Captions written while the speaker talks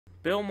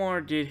Bill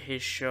Maher did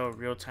his show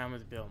Real Time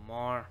with Bill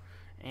Maher,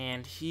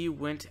 and he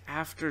went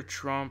after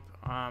Trump,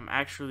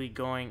 actually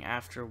going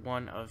after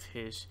one of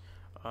his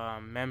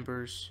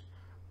members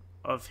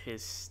of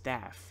his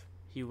staff.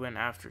 He went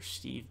after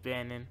Steve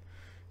Bannon,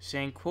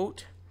 saying,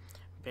 quote,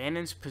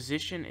 Bannon's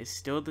position is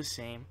still the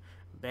same,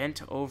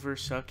 bent over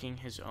sucking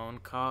his own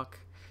cock.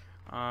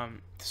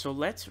 So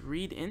let's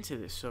read into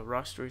this. So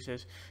Raw Story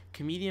says,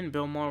 comedian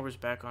Bill Maher was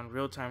back on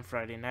Real Time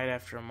Friday night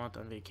after a month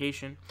on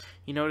vacation.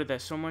 He noted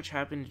that so much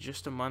happened in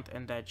just a month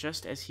and that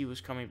just as he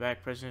was coming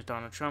back, President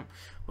Donald Trump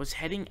was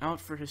heading out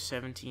for his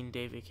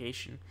 17-day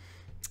vacation.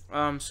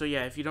 So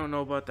yeah, if you don't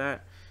know about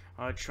that,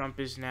 Trump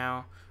is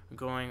now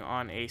going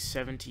on a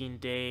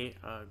 17-day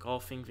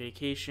golfing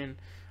vacation.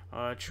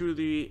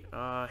 Truly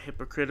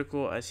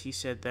hypocritical, as he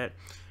said that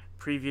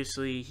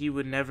previously he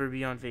would never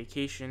be on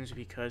vacations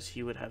because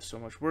he would have so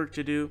much work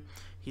to do.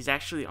 He's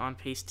actually on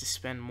pace to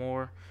spend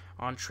more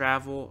on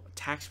travel,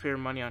 taxpayer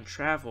money on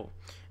travel,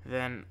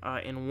 than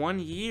in 1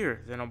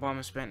 year than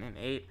Obama spent in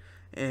 8.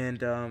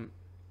 And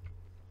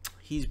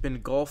he's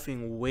been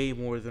golfing way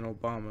more than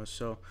Obama,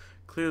 so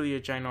clearly a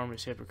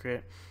ginormous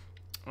hypocrite.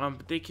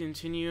 But they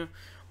continue.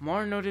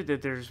 Maher noted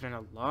that there's been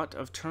a lot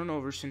of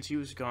turnover since he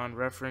was gone,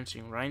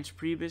 referencing Reince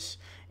Priebus,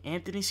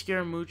 Anthony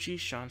Scaramucci,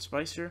 Sean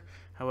Spicer.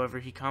 However,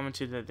 he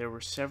commented that there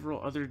were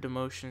several other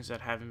demotions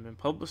that haven't been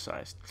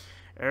publicized.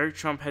 Eric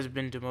Trump has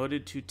been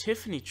demoted to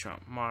Tiffany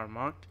Trump, Maher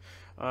mocked.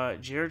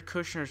 Jared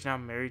Kushner is now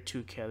married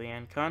to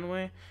Kellyanne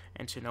Conway,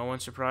 and to no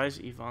one's surprise,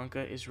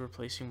 Ivanka is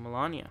replacing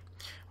Melania.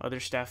 Other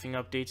staffing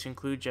updates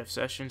include Jeff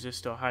Sessions is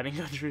still hiding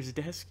under his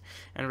desk,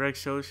 and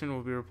Rex Tillerson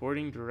will be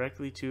reporting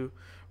directly to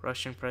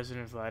Russian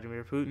President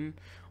Vladimir Putin.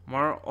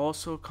 Maher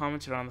also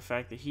commented on the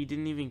fact that he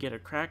didn't even get a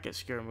crack at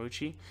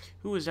Scaramucci,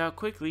 who was out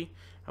quickly.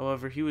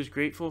 However, he was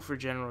grateful for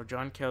General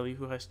John Kelly,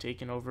 who has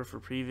taken over for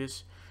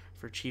Priebus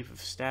for Chief of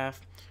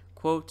Staff.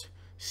 Quote,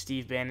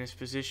 Steve Bannon's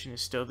position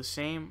is still the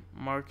same,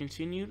 Maher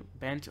continued,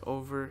 bent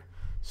over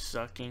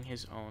sucking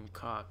his own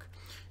cock.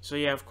 So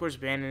yeah, of course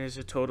Bannon is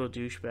a total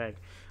douchebag.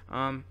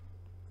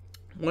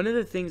 One of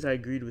the things I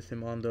agreed with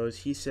him on, though, is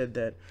he said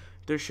that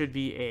there should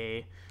be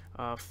a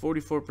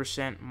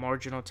 44%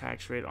 marginal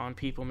tax rate on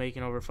people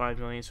making over $5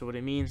 million. So what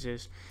it means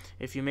is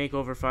if you make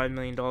over $5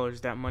 million,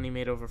 that money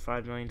made over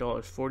 $5 million,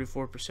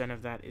 44%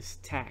 of that is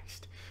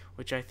taxed,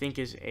 which I think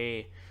is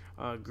a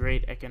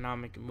great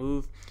economic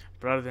move.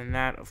 But other than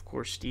that, of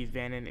course, Steve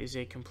Bannon is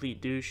a complete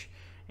douche,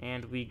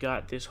 and we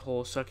got this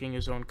whole sucking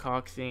his own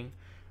cock thing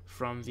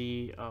from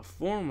the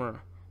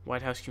former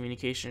White House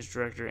Communications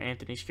Director,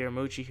 Anthony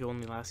Scaramucci, who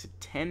only lasted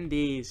 10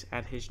 days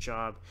at his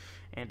job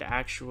and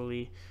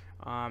actually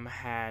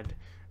had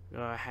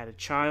a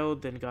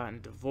child, then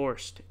gotten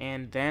divorced,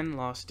 and then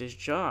lost his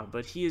job.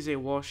 But he was a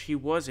Wall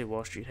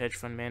Street hedge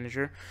fund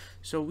manager,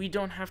 so we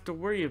don't have to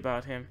worry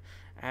about him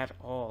at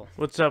all.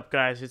 What's up,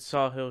 guys? It's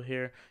Saul Hill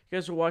here. You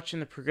guys are watching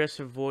The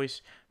Progressive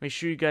Voice. Make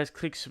sure you guys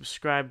click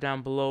subscribe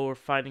down below. We're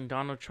fighting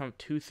Donald Trump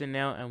tooth and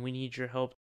nail, and we need your help.